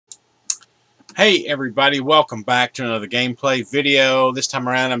Hey everybody, welcome back to another gameplay video. This time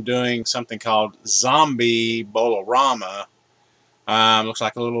around I'm doing something called Zombie Bowl-O-Rama. Looks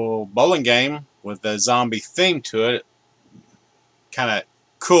like a little bowling game with a zombie theme to it. Kind of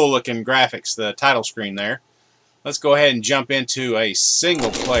cool looking graphics, the title screen there. Let's go ahead and jump into a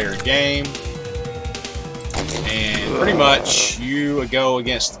single player game. And pretty much you go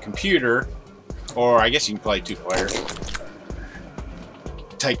against the computer, or I guess you can play two player.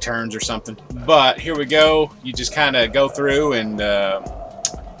 Take turns or something, but here we go. You just kind of go through and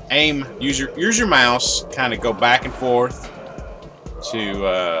aim. Use your mouse. Kind of go back and forth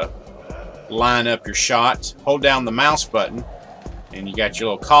to line up your shot. Hold down the mouse button, and you got your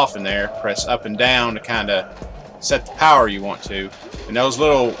little coffin there. Press up and down to kind of set the power you want to. And those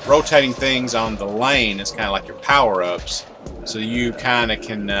little rotating things on the lane is kind of like your power-ups. So you kind of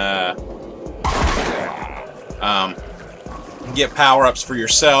can get power-ups for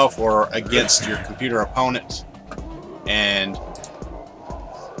yourself or against your computer opponent. And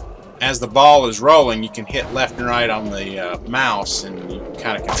as the ball is rolling, you can hit left and right on the mouse, and you can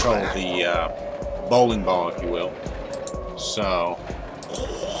kind of control the bowling ball, if you will. So,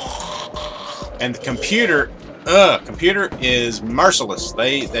 and the computer is merciless.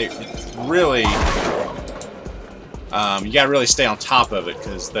 They really you gotta really stay on top of it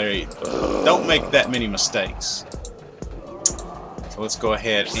because they don't make that many mistakes. So let's go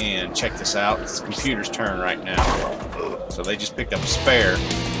ahead and check this out. It's the computer's turn right now. So they just picked up a spare.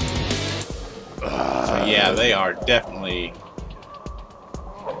 So yeah, they are definitely...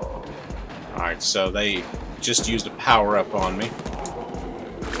 Alright, so they just used a power-up on me.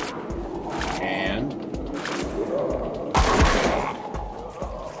 And...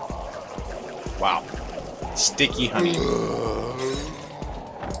 wow. Sticky honey.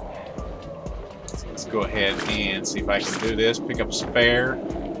 Go ahead and see if I can do this. Pick up a spare.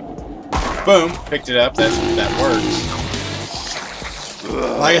 Boom! Picked it up. That works.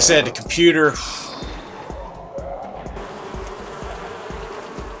 Like I said, the computer.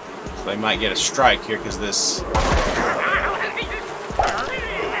 So they might get a strike here because this.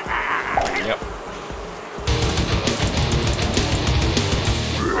 Yep.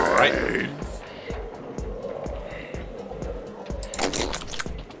 All right.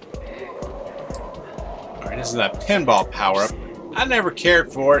 This is a pinball power-up. I never cared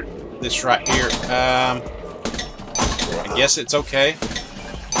for it. This right here. I guess it's okay.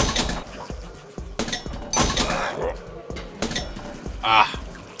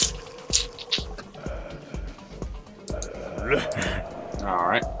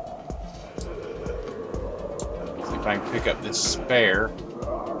 Alright. See if I can pick up this spare.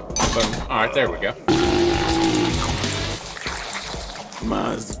 Boom. Alright, there we go.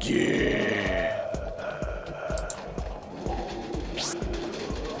 Mazgi.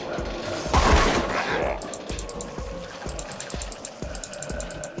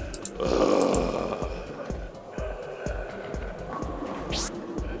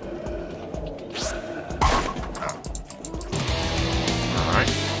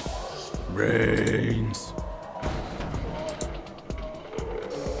 Brains.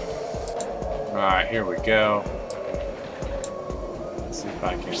 Alright, here we go. Let's see if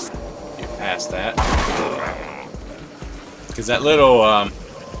I can get past that. Because that little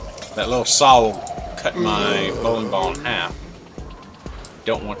saw will cut my bowling ball in half.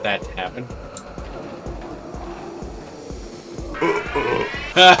 Don't want that to happen.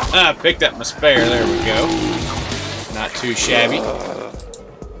 Picked up my spare, there we go. Not too shabby.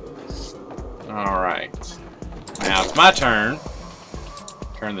 Alright. Now it's my turn.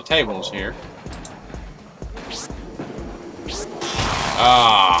 Turn the tables here.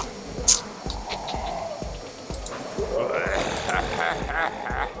 Ah.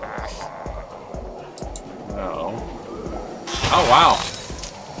 Oh. Oh wow.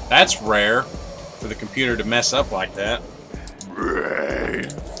 That's rare for the computer to mess up like that.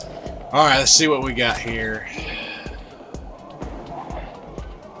 Alright, let's see what we got here.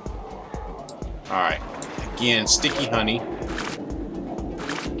 Alright, again, sticky honey.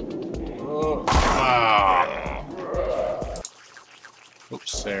 Oh, ah.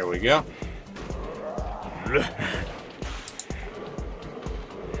 Oops, there we go.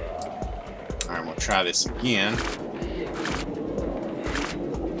 Alright, we'll try this again.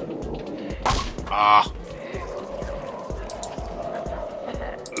 Ah.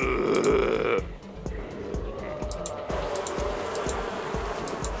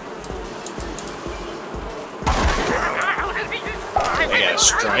 They got a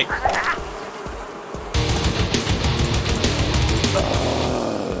strike.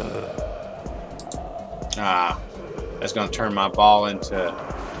 That's going to turn my ball into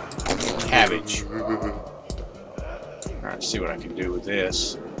cabbage. Alright, let's see what I can do with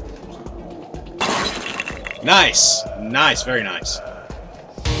this. Nice! Nice, very nice.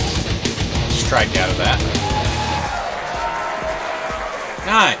 Strike out of that.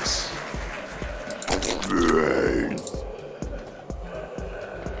 Nice!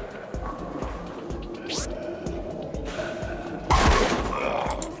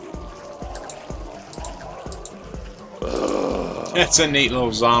 That's a neat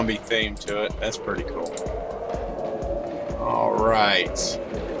little zombie theme to it. That's pretty cool. Alright.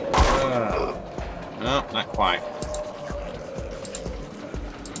 No, not quite.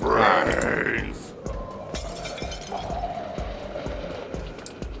 Right.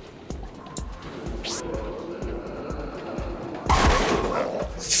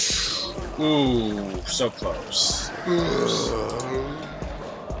 Ooh, so close.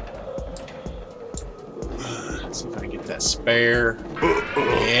 Let's see if I can get that spare.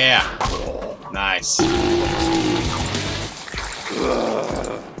 Yeah. Nice.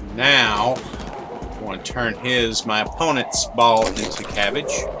 Now, I want to turn my opponent's ball into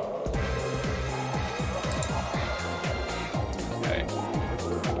cabbage. Okay.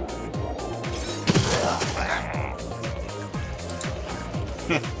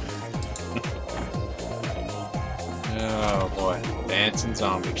 Oh boy, dancing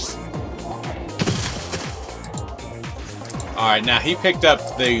zombies. Alright, now he picked up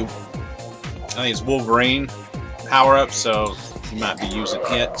the, I think it's Wolverine power-up, so he might be using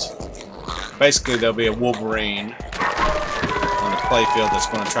it. Basically, there'll be a Wolverine on the playfield that's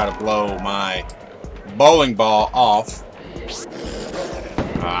going to try to blow my bowling ball off.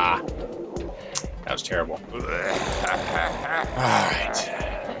 Ah, that was terrible. Alright.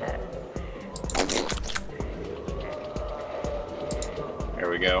 There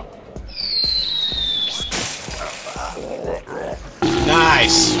we go.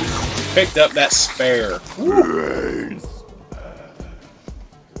 Nice! Picked up that spare. Woo.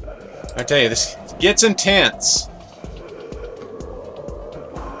 I tell you, this gets intense.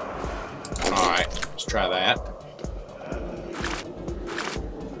 Alright, let's try that.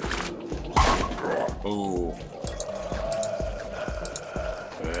 Ooh.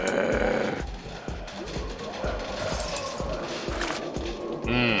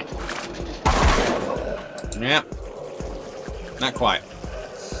 Yep. Not quite.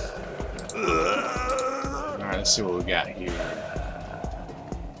 Alright, let's see what we got here.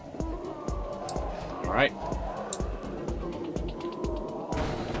 Alright.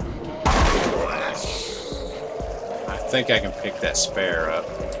 I think I can pick that spare up.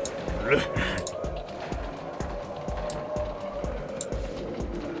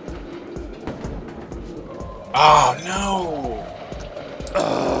 Oh no!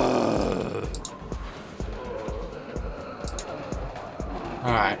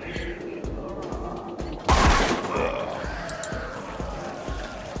 Alright.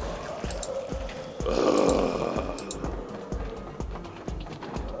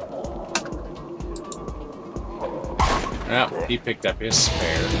 Well, he picked up his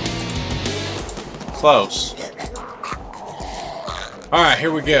spare. Close. Alright,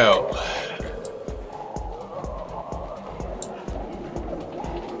 here we go.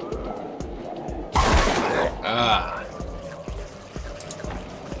 Ah.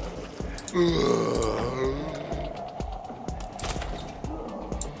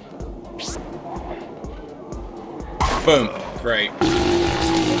 Boom. Great.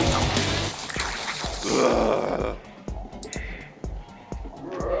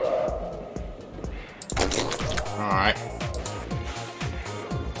 Alright.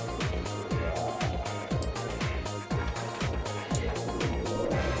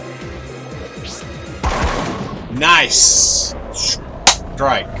 Nice!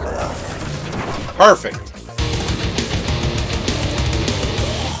 Strike. Perfect.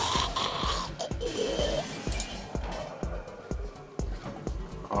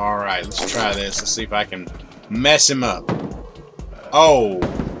 Alright, let's try this. Let's see if I can mess him up. Oh.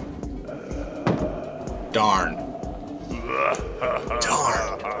 Darn.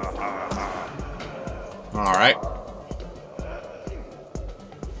 Darn. Alright.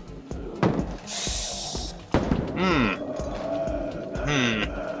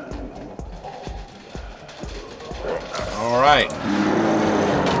 Alright.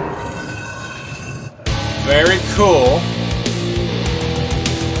 Very cool.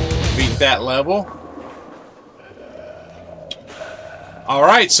 Beat that level.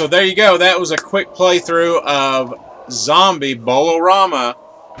 Alright, so there you go. That was a quick playthrough of Zombie Bowl-O-Rama.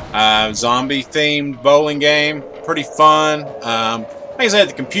 Zombie-themed bowling game. Pretty fun. Like I said,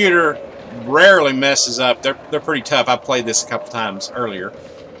 the computer rarely messes up. They're pretty tough. I played this a couple times earlier.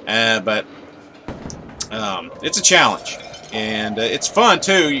 but it's a challenge, and it's fun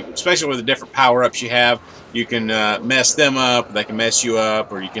too, especially with the different power-ups you have. You can mess them up, they can mess you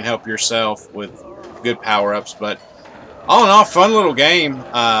up, or you can help yourself with good power-ups. But all in all, fun little game.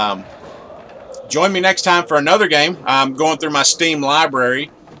 Join me next time for another game. I'm going through my Steam library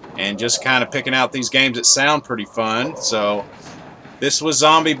and just kind of picking out these games that sound pretty fun. So this was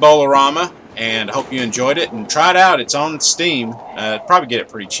Zombie Bowl-O-Rama, and I hope you enjoyed it and try it out. It's on Steam. Probably get it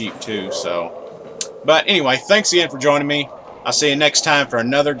pretty cheap too. So, but anyway, thanks again for joining me. I'll see you next time for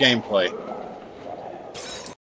another gameplay.